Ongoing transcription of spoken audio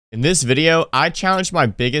In this video, I challenged my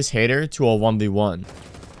biggest hater to a 1v1.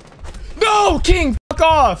 No, King, fuck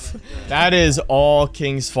off! That is all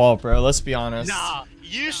King's fault, bro. Let's be honest. Nah,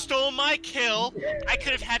 you stole my kill. I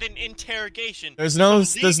could have had an interrogation. There's no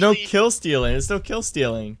kill stealing. There's no kill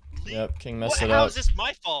stealing. Yep, King messed it up. How is this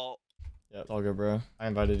my fault? Yep, all good, bro. I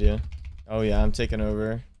invited you. Oh yeah, I'm taking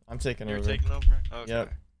over. I'm taking over. You're taking over? Okay.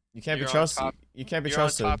 Yep. You can't be trusted. You can't be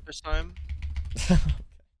trusted. You're on top this time?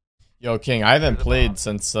 Yo, King, I haven't played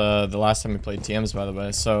since the last time we played TMs, by the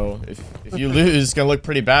way. So if you lose, it's gonna look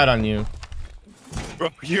pretty bad on you. Bro,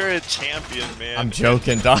 you're a champion, man. I'm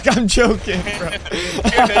joking, Doc. I'm joking, bro.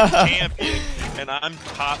 You're a champion, and I'm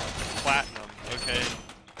top platinum. Okay,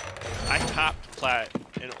 I topped plat,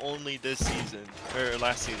 and only this season or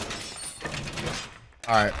last season.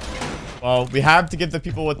 All right. Well, we have to give the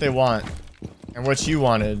people what they want, and what you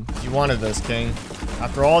wanted. You wanted this, King.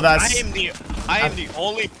 After all that, I am the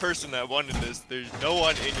only person that wanted this. There's no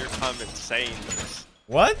one in your comments saying this.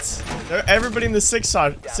 What? Everybody in the six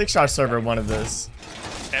shot server wanted this.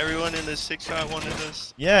 Everyone in the 6-shot wanted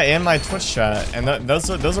this? Yeah, and my Twitch chat, and those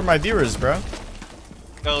are my viewers, bro.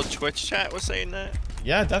 Oh, Twitch chat was saying that?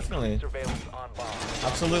 Yeah, definitely.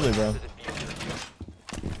 Absolutely, bro.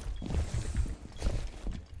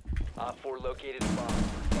 Located bomb.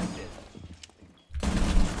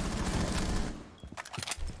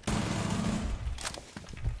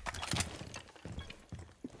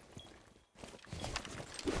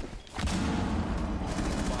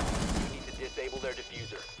 Disable their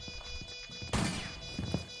diffuser.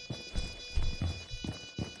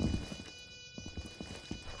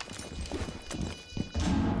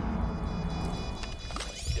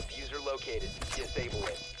 Diffuser located. Disable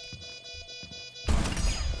it.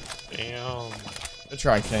 Damn. Good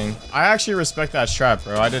try, King. I actually respect that strat,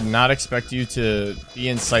 bro. I did not expect you to be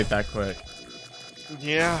in sight that quick.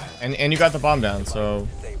 Yeah. And you got the bomb down, so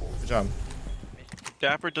good job.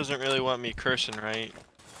 Dapper doesn't really want me cursing, right?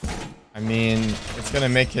 I mean, it's gonna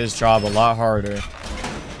make his job a lot harder.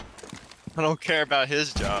 I don't care about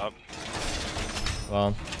his job.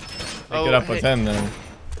 Well, pick it up with him then.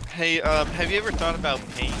 Hey, have you ever thought about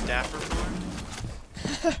paying Dapper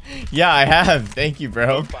more? Yeah, I have. Thank you,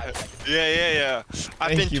 bro. Yeah.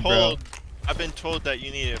 I've been told that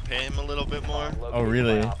you need to pay him a little bit more. Oh,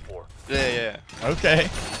 really? Yeah. Okay.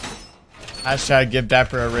 Hashtag give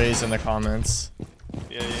Dapper a raise in the comments.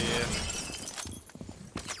 Yeah.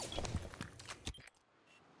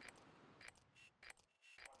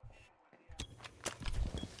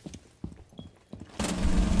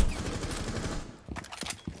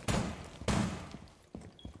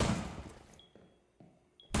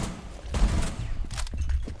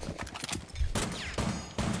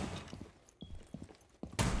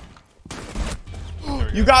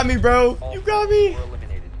 You got me, bro. You got me.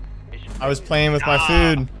 I was playing with my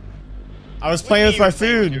food. I was playing with my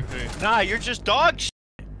food. Nah, you're just dog shit.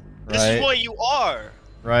 This is what you are.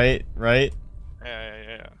 Right.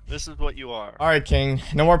 Yeah. This is what you are. All right, King.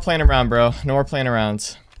 No more playing around, bro. No more playing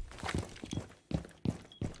around.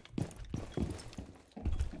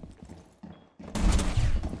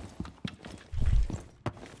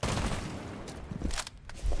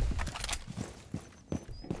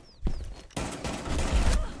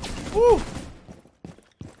 Woo!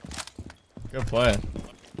 Good play.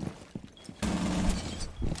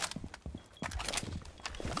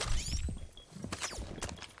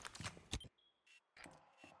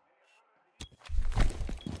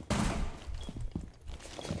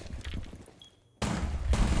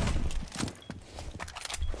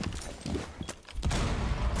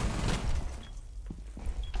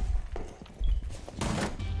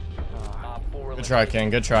 Good try, King.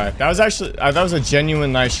 Good try. That was actually that was a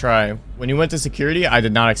genuine nice try. When you went to security, I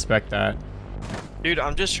did not expect that. Dude,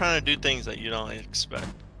 I'm just trying to do things that you don't expect.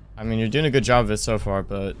 I mean, you're doing a good job of it so far,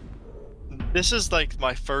 but this is like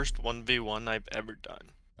my first 1v1 I've ever done.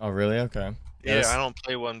 Oh, really? Okay. Yeah, I don't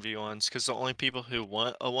play 1v1s because the only people who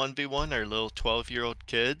want a 1v1 are little 12-year-old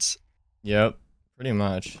kids. Yep, pretty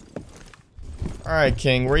much. All right,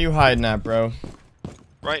 King, where you hiding at, bro?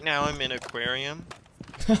 Right now, I'm in aquarium.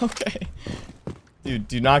 Okay. Dude,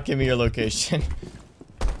 do not give me your location.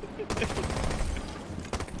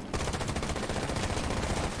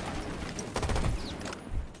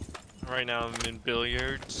 Right now, I'm in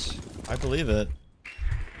billiards. I believe it.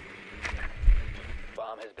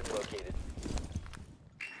 Bomb has been located.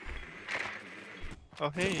 Oh,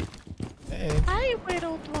 hey. Hey. Hi,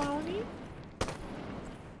 little brownie.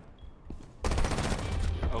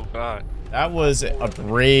 Oh, God. That was a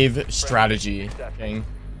brave strategy, King.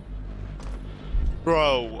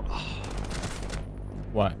 Bro.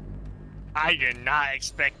 What? I did not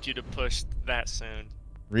expect you to push that soon.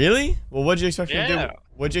 Really? Well, what'd you expect me to do?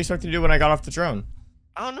 What'd you expect me to do when I got off the drone?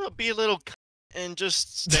 I don't know. Be a little and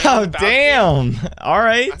just stay Oh, on the balcony. damn. All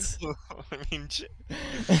right. I mean, shit.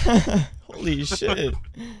 Holy shit.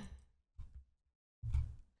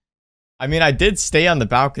 I mean, I did stay on the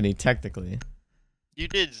balcony, technically. You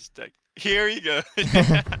did. Here you go.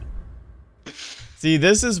 See,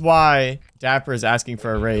 this is why Dapper is asking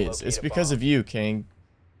for a raise. It's because of you, King.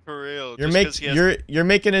 For real. You're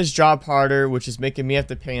making his job harder, which is making me have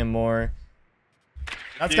to pay him more.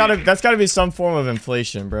 That's gotta be some form of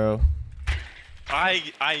inflation, bro.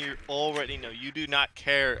 I already know you do not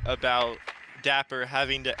care about Dapper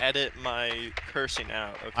having to edit my cursing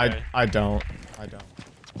out. Okay. I don't. I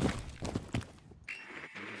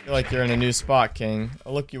feel like you're in a new spot, King.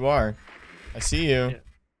 Oh, look, you are. I see you. Yeah.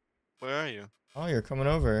 Where are you? Oh, you're coming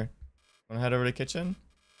over. Wanna head over to the kitchen?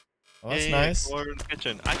 Oh, that's nice. Go over to the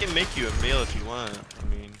kitchen. I can make you a meal if you want. I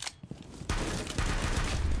mean.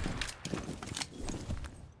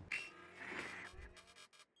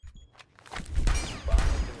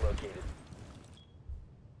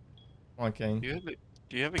 Come on, King. Do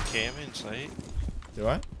you have a cam in sight? Do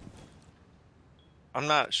I? I'm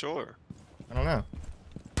not sure. I don't know.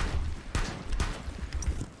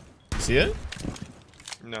 You see it?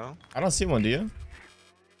 No. I don't see one, do you?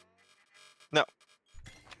 No.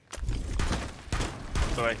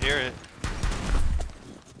 But I hear it.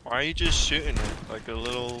 Why are you just shooting it like a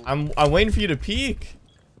little... I'm waiting for you to peek.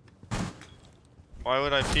 Why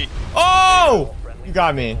would I peek? Oh! You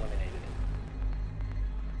got me.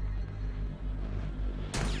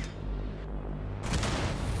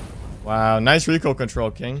 Wow, nice recoil control,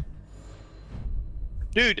 King.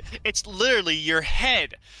 Dude, it's literally your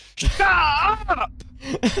head. Shut up!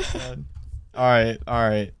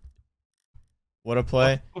 Alright. What a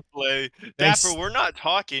play. Thanks. Dapper, we're not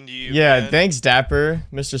talking to you. Yeah, man. Thanks, Dapper,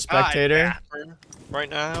 Mr. Spectator. Hi, Dapper. Right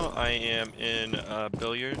now, I am in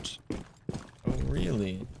billiards. Oh,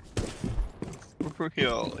 really?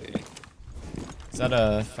 Really? Is that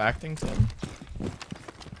a Factington?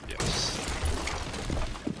 Yes.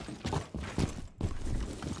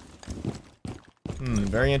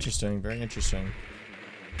 Very interesting, very interesting.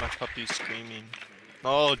 My puppy's screaming.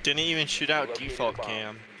 Oh, didn't even shoot out default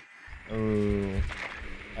cam. Ooh.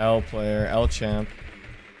 L player, L champ.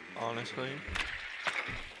 Honestly.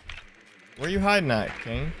 Where are you hiding at,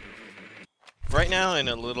 King? Right now in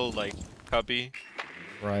a little, like, cubby.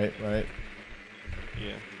 Right.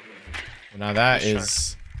 Yeah. Well, now that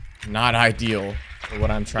is not ideal for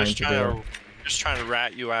what I'm trying to do. Just trying to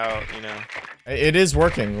rat you out, you know. It is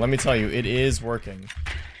working, let me tell you, it is working.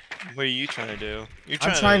 What are you trying to do?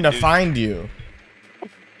 I'm trying to find you.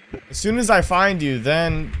 As soon as I find you,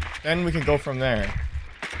 then we can go from there.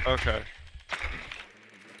 Okay.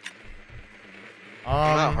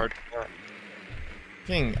 Not hard.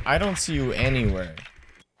 King, I don't see you anywhere.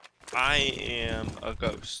 I am a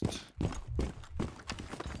ghost.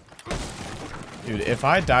 Dude, if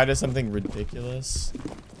I die to something ridiculous,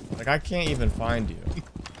 like I can't even find you.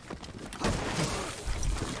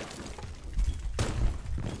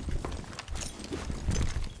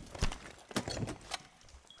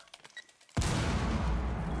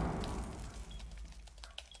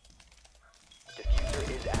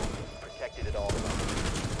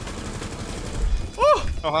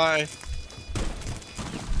 Oh, hi.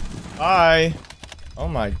 Hi. Oh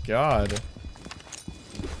my god.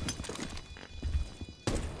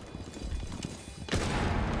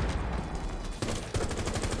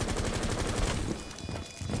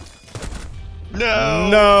 No.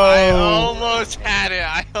 I almost had it.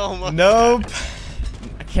 Nope.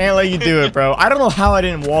 I can't let you do it, bro. I don't know how I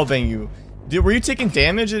didn't wallbang you. Dude, were you taking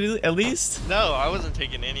damage at least? No, I wasn't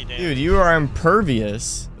taking any damage. Dude, you are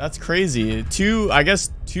impervious. That's crazy. I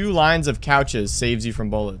guess two lines of couches saves you from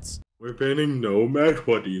bullets. We're banning Nomad?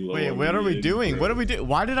 What elo? Wait, what are we doing? Bro? What are we doing?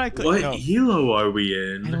 Why did I click? What no. elo are we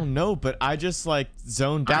in? I don't know, but I just like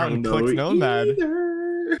zoned out and clicked Nomad.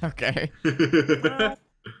 Either. Okay.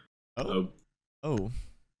 Oh.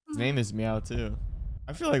 His name is Meow too.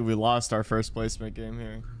 I feel like we lost our first placement game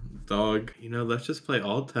here. Dog, let's just play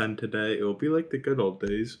all 10 today. It will be like the good old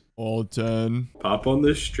days. All 10. Pop on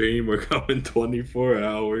the stream. We're coming 24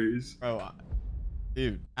 hours. Bro,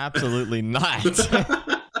 dude, absolutely not.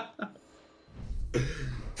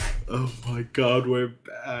 Oh my god, we're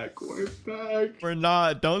back. We're back. We're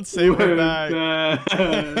not. Don't say we're back. I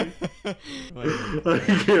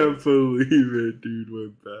can't believe it, dude. We're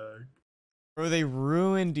back. Bro, they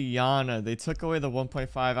ruined Diana. They took away the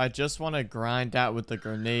 1.5. I just want to grind out with the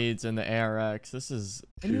grenades and the ARX. This is...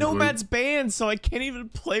 And Nomad's banned, so I can't even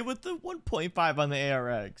play with the 1.5 on the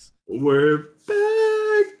ARX. We're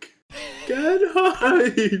back. Get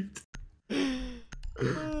hyped!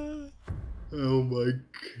 Oh my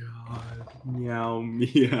god. Meow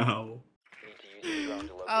meow. Need to use your drone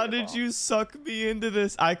to locate How a did bomb. you suck me into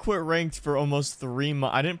this? I quit ranked for almost 3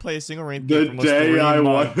 months. I didn't play a single ranked The game for almost day 3 I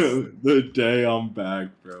months. won, the day I'm back,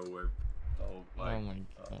 bro. Oh my. Oh my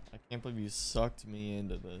god. I can't believe you sucked me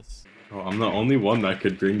into this. Oh, I'm the only one that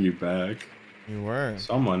could bring you back. You were.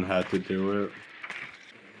 Someone had to do it.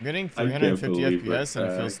 I'm getting I can't 350 believe FPS and it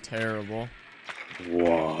we're feels back. terrible.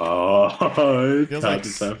 What? Feels How like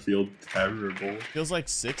does that feel terrible? Feels like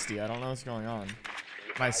 60. I don't know what's going on.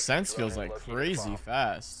 My sense feels like crazy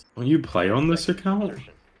fast. When you play on this account,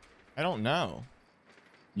 I don't know.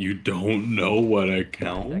 you don't know what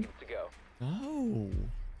account? Seconds to go. No.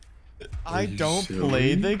 I you don't silly?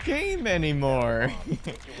 play the game anymore.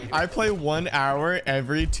 I play 1 hour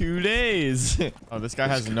every 2 days. Oh, this guy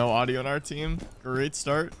has no audio on our team. Great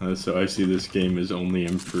start. So I see this game is only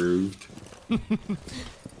improved.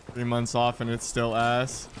 3 months off and it's still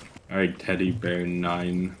ass. Alright, Teddy Bear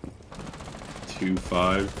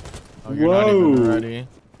 925. Oh, you're not even ready.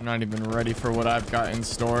 You're not even ready for what I've got in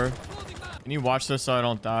store. Can you watch this so I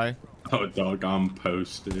don't die? Oh, dog, I'm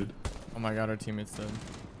posted. Oh my god, our teammate's dead.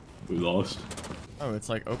 We lost. Oh, it's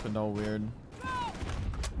like opened all weird.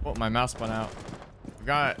 Oh, my mouse spun out. We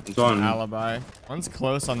got It's on. an alibi. One's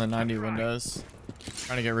close on the 90 windows.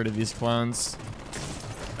 Trying to get rid of these clones.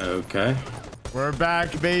 Okay. We're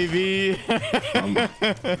back, baby. I'm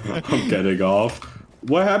getting off.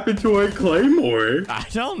 What happened to a claymore? I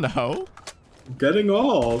don't know. I'm getting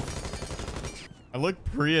off. I look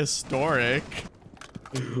prehistoric.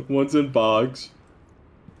 One's in box.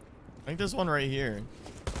 I think there's one right here.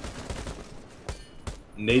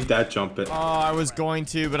 Nade that jump it. Oh, I was going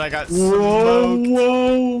to, but I got Whoa, smoked.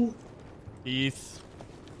 whoa. Heath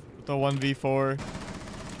with the 1v4.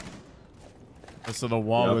 Oh, so the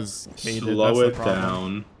wall Yep. was hated. Slow That's the it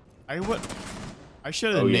problem. down. I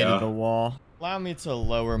should have Oh, naded yeah. the wall. Allow me to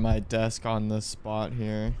lower my desk on this spot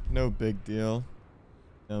here. No big deal.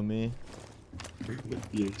 Know me.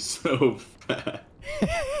 You're so fat.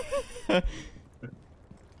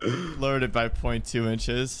 Lowered it by 0.2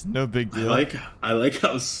 inches. No big deal. I like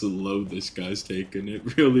how slow this guy's taking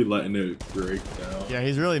it. Really letting it break down. Yeah,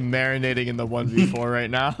 he's really marinating in the 1v4 right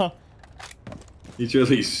now. He's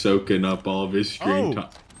really soaking up all of his screen Oh. time.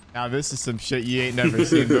 Now this is some shit you ain't never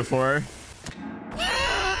seen before.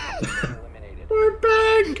 Eliminated. We're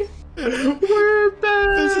back! We're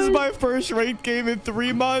back! This is my first ranked game in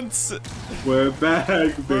 3 months. We're back,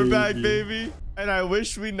 baby. We're back, baby. And I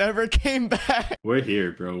wish we never came back. We're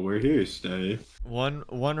here, bro. We're here to stay. One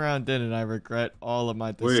round in and I regret all of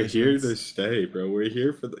my We're decisions. here to stay, bro. We're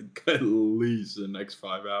here for at least the next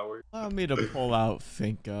 5 hours. Allow me to pull out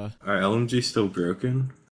Finka. Are LMG still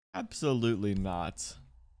broken? Absolutely not.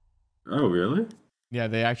 Oh, really? Yeah,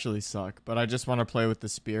 they actually suck, but I just want to play with the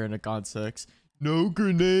spear and a God 6. No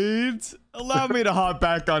grenades. Allow me to hop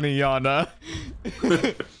back on Iana.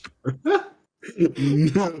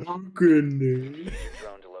 No grenade.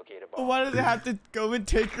 Drone to locate a bomb. Why do they have to go and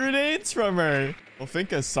take grenades from her? Well,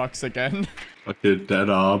 Finka sucks again. Fucking dead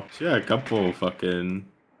ops. Yeah, a couple fucking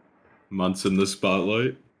months in the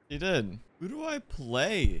spotlight. He did. Who do I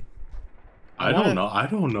play? I don't know. I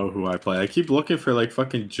don't know who I play. I keep looking for like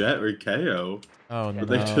fucking Jet or KO. Oh no.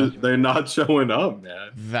 But they're not showing up,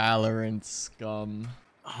 man. Valorant scum.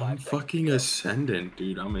 I'm fucking Ascendant,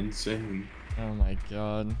 dude. I'm insane. Oh my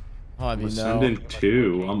god. I'll have I'm you know. Ascendant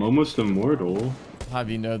 2. I'm almost immortal. I'll have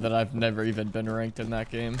you know that I've never even been ranked in that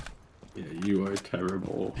game. Yeah, you are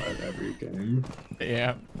terrible at every game.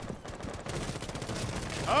 Yeah.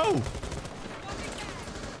 Oh!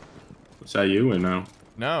 Is that you or no?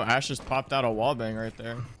 No, Ash just popped out a wallbang right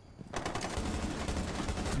there.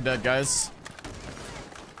 I'm dead, guys.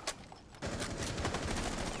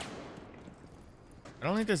 I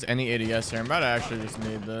don't think there's any ADS here. I'm about to actually just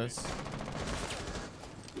need this.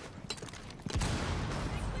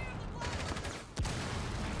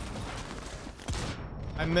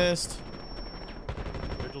 I missed.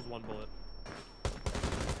 Vigil's 1 bullet.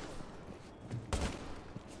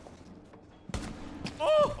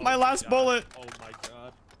 Oh, my last bullet. Oh my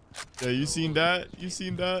god. Yeah, you seen that? You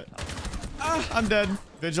seen that? Ah, I'm dead.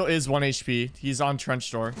 Vigil is 1 HP. He's on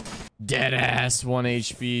trench door. Dead ass 1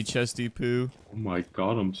 HP, chesty poo. Oh my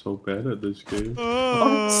god, I'm so bad at this game.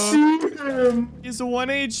 Oh, he's 1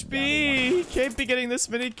 HP. He can't be getting this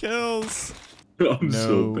many kills. I'm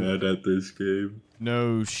so No. bad at this game.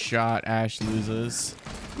 No shot, Ash loses.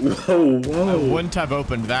 Whoa, I whoa. wouldn't have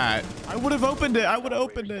opened that. I would have opened it. I would have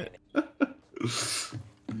opened it.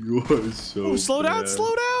 You are so Oh, slow down, bad.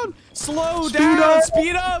 slow down. Slow Speed down. up.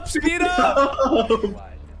 Speed up, speed up. Mission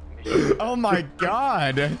Oh my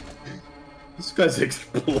god. This guy's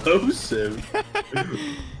explosive.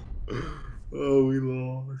 Oh, we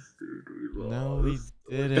lost, dude. We lost. No, we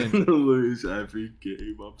didn't. We're gonna lose every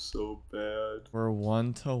game. I'm so bad. We're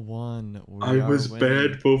 1-1. I was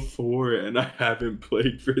bad before, and I haven't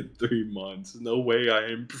played for 3 months. No way I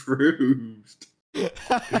improved.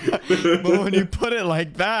 But when you put it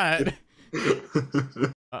like that.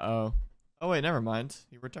 Uh-oh. Oh, wait, never mind.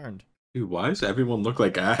 He returned. Dude, why does everyone look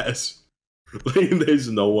like ass? Like, there's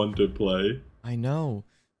no one to play. I know.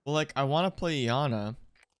 Well, like, I want to play Iana.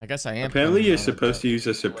 I guess I am. Apparently, you're supposed to use a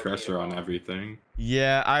suppressor on everything.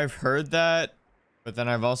 Yeah, I've heard that. But then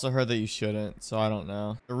I've also heard that you shouldn't. So I don't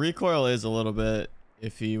know. The recoil is a little bit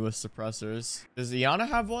iffy with suppressors. Does Iana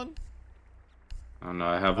have one? Oh no,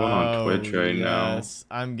 I have one on Twitch right now.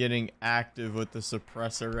 I'm getting active with the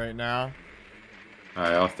suppressor right now.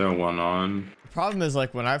 Alright, I'll throw one on. The problem is,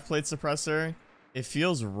 like, when I've played suppressor, it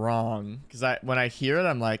feels wrong. Because when I hear it,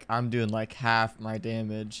 I'm like, I'm doing like half my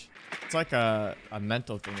damage. It's like a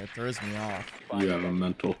mental thing. It throws me off. You have a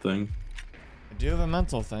mental thing. I do have a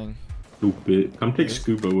mental thing. Stupid. Come take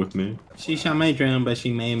Scuba with me. She shot my drone, but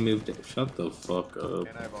she may have moved it. Shut the fuck up.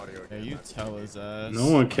 Yeah, you tell his ass.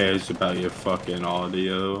 No one cares about your fucking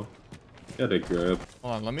audio. Get a grip.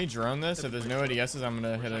 Hold on, let me drone this. If there's no ADSs, I'm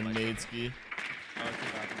gonna hit a nade ski.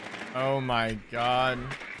 Oh my god.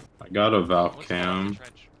 I got a Valve cam.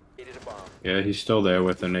 Yeah, he's still there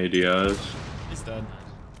with an ADS. He's dead.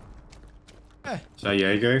 Is that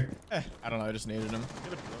Jaeger? I don't know, I just naded him.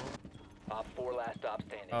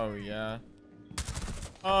 Oh yeah.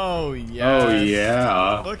 Oh yeah. Oh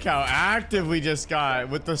yeah. Look how active we just got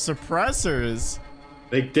with the suppressors.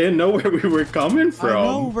 They didn't know where we were coming from. I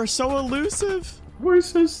know, we're so elusive. We're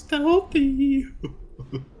so stealthy.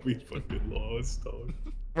 We fucking lost, dog.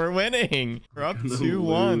 We're winning. We're up No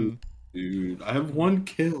 2-1. Dude, I have 1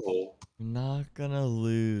 kill. You're not gonna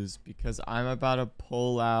lose because I'm about to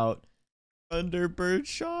pull out Thunderbird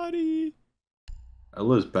Shoddy.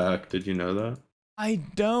 Ella's back. Did you know that? I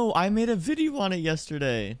know. I made a video on it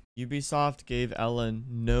yesterday. Ubisoft gave Ella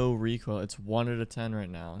no recoil. It's 1 out of 10 right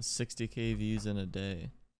now. 60k views in a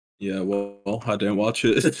day. Yeah, well, I didn't watch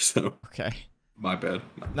it, so. Okay. My bad.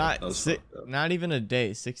 Not even a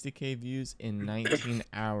day. 60k views in 19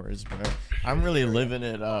 hours, bro. I'm really living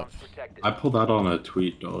it up. I pulled that on a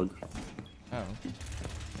tweet, dog. Oh.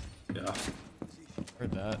 Yeah.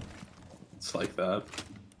 Heard that. It's like that.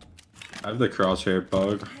 I have the crosshair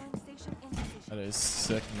bug. That is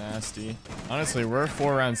sick nasty. Honestly, we're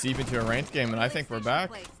 4 rounds deep into a ranked game, and I think we're back.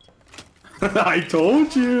 I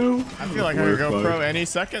told you. I feel like I could go pro any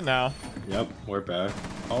second now. Yep, we're back.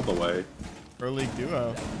 All the way. Pro League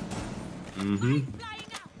duo. Thank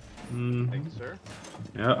you, sir.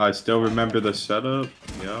 Yeah, I still remember the setup.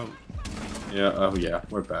 Yeah. Yeah, oh yeah,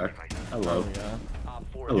 we're back. Hello. Oh, yeah.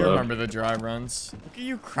 Hello. You remember the dry runs. Look at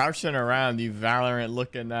you crouching around, you Valorant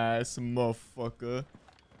looking ass motherfucker.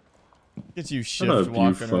 Get you shift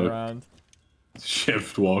walking around.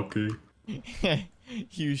 Shift walking.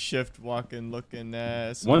 You shift walking looking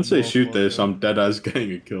ass. Once they shoot this, I'm dead ass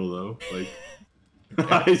getting a kill though. Like,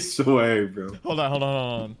 I swear, bro. Hold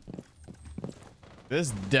on.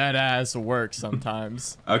 This dead ass works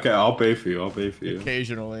sometimes. Okay, I'll pay for you.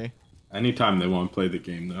 Occasionally. Anytime they want to play the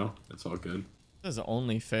game though, it's all good. This has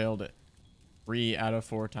only failed 3 out of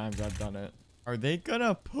 4 times I've done it. Are they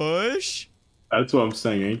gonna push? That's what I'm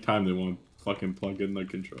saying. Anytime they want to fucking plug in the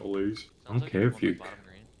controllers. I don't care if you.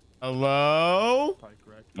 Hello?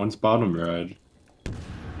 One's bottom red.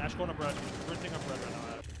 Ash going up red. Sprinting up red right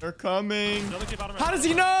now, Ash. They're coming. Another kid bottom red. How does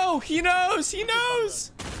he know? He knows. He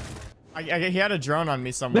knows. He had a drone on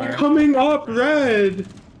me somewhere. They're coming up red.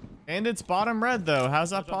 And it's bottom red though.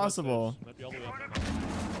 How's that possible? Might be all the way up now.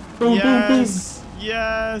 Boom, Yes. boom, boom.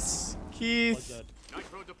 Yes. Keith.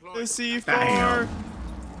 The C4. Damn.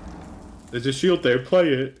 There's a shield there. Play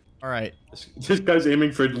it. All right. This guy's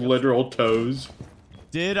aiming for literal toes.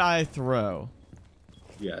 Did I throw?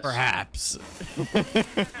 Yes. Perhaps.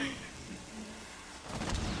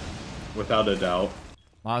 Without a doubt.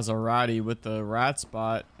 Maserati with the rat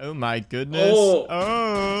spot. Oh my goodness.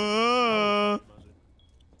 Oh.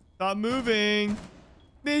 Stop moving.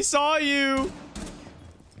 They saw you.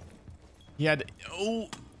 He had. Oh.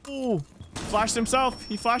 Flashed himself.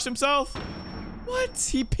 He flashed himself. What?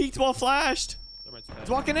 He peeked while flashed. He's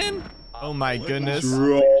walking in. Oh my goodness. What's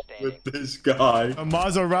wrong with this guy? A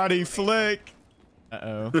Maserati flick.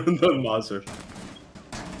 Uh-oh. The Maser.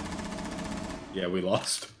 Yeah, we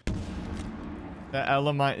lost. The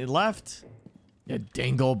element left. You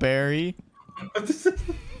dingleberry.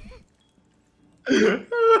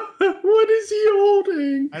 What is he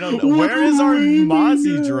holding? I don't know. Where is our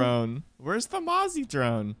Mozzie drone? Where's the Mozzie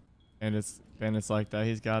drone? And it's like that.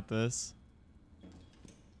 He's got this.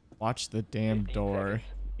 Watch the damn door.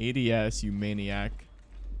 ADS, you maniac.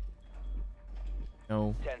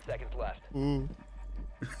 No. 10 seconds left. Ooh.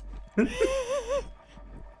 5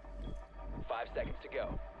 seconds to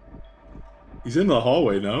go. He's in the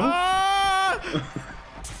hallway now. Ah!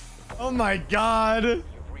 Oh my god. You've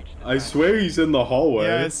reached the I swear he's in the hallway.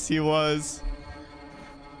 Yes, he was.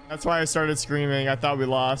 That's why I started screaming. I thought we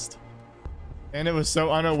lost. And it was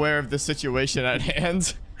so unaware of the situation at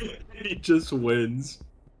hand. He just wins.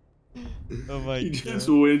 Oh my He god. just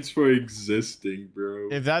wins for existing, bro.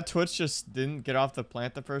 If that Twitch just didn't get off the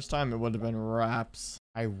plant the first time, it would have been raps.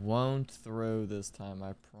 I won't throw this time,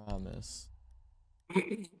 I promise.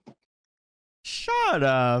 Shut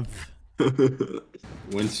up.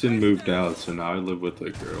 Winston moved out, so now I live with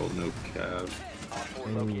a girl, no cap.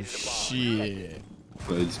 Oh shit.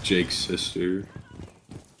 But it's Jake's sister.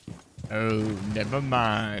 Oh, never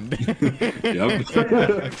mind. Yep.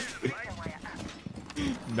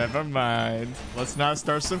 Never mind. Let's not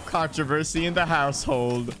start some controversy in the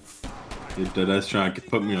household. That's trying to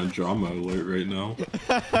put me on drama alert right now.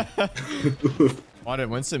 Why did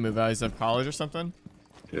Winston move out? He's at college or something?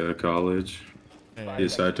 Yeah, college. Hey, He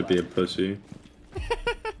decided to be a pussy.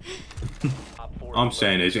 I'm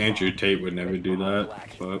saying is Andrew Tate would never do that,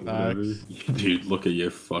 but whatever. Dude, look at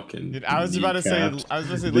your fucking. Dude, I was about to say, kneecaps. look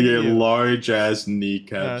Look at at your you. large ass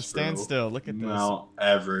kneecaps. Stand bro. still. Look at this. Mount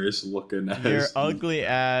Everest looking ass. Your ugly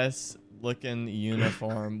ass looking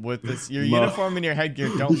uniform with this. Your uniform and your headgear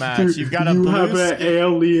don't match. You've got a You blue have an skin.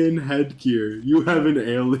 alien headgear. You have an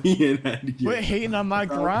alien headgear. Quit hating on my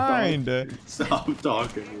grind. Stop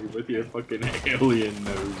talking to me with your fucking alien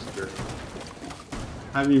nose, girl.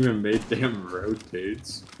 Haven't even made damn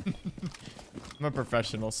rotates. I'm a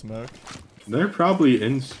professional smoke. They're probably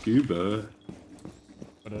in scuba.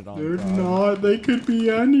 Put it on. They're prod. not. They could be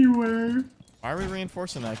anywhere. Why are we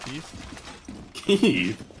reinforcing that, Keith?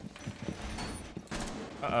 Keith.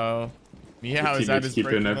 Uh-oh. Meow is at his break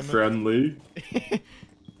keeping it limit. friendly.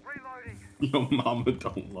 Your mama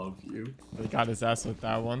don't love you. He got his ass with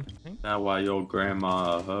that one. That's why your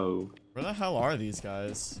grandma a hoe. Where the hell are these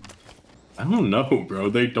guys? I don't know, bro.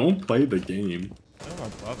 They don't play the game. They're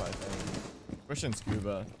above, I think. Pushing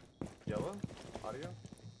scuba. Yellow? Audio?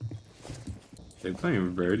 They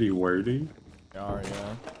playing Verdi Wordy. They are,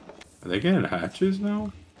 yeah. Are they getting hatches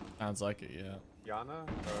now? Sounds like it, yeah. Yana?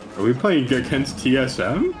 Are we playing against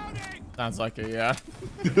TSM? Sounds like it, yeah.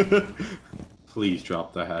 Please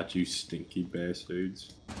drop the hatch, you stinky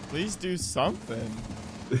bastards. Please do something.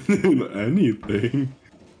 Anything.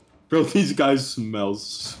 Bro, these guys smell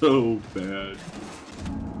so bad.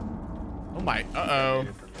 Oh my, uh-oh.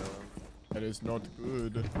 That is not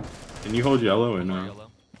good. Can you hold yellow or no?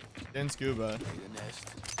 Yellow. In scuba.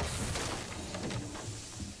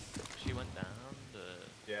 She went down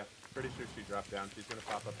the... Yeah, pretty sure she dropped down. She's gonna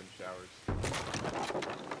pop up in showers.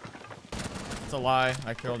 It's a lie.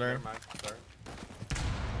 I killed her. Never mind, sorry.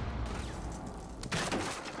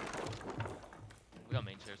 We got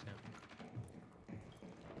main stairs now.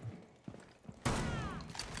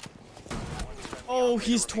 Oh,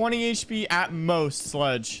 he's 20 HP at most,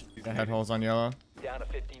 Sledge. Got head holes on yellow. Down to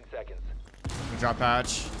 15 seconds. Drop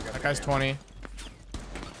patch. That guy's 20. 10 seconds.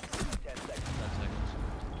 10 seconds.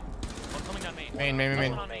 One coming down main. Main, main,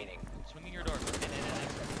 main. One on main. Remaining. Swinging your door.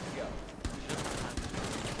 Go.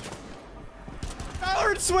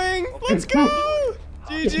 Ballard swing! Let's go!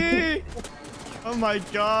 GG! Oh my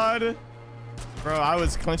god. Bro, I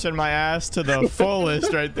was clenching my ass to the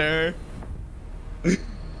fullest right there.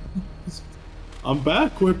 I'm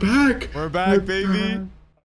back. We're back. We're back, baby.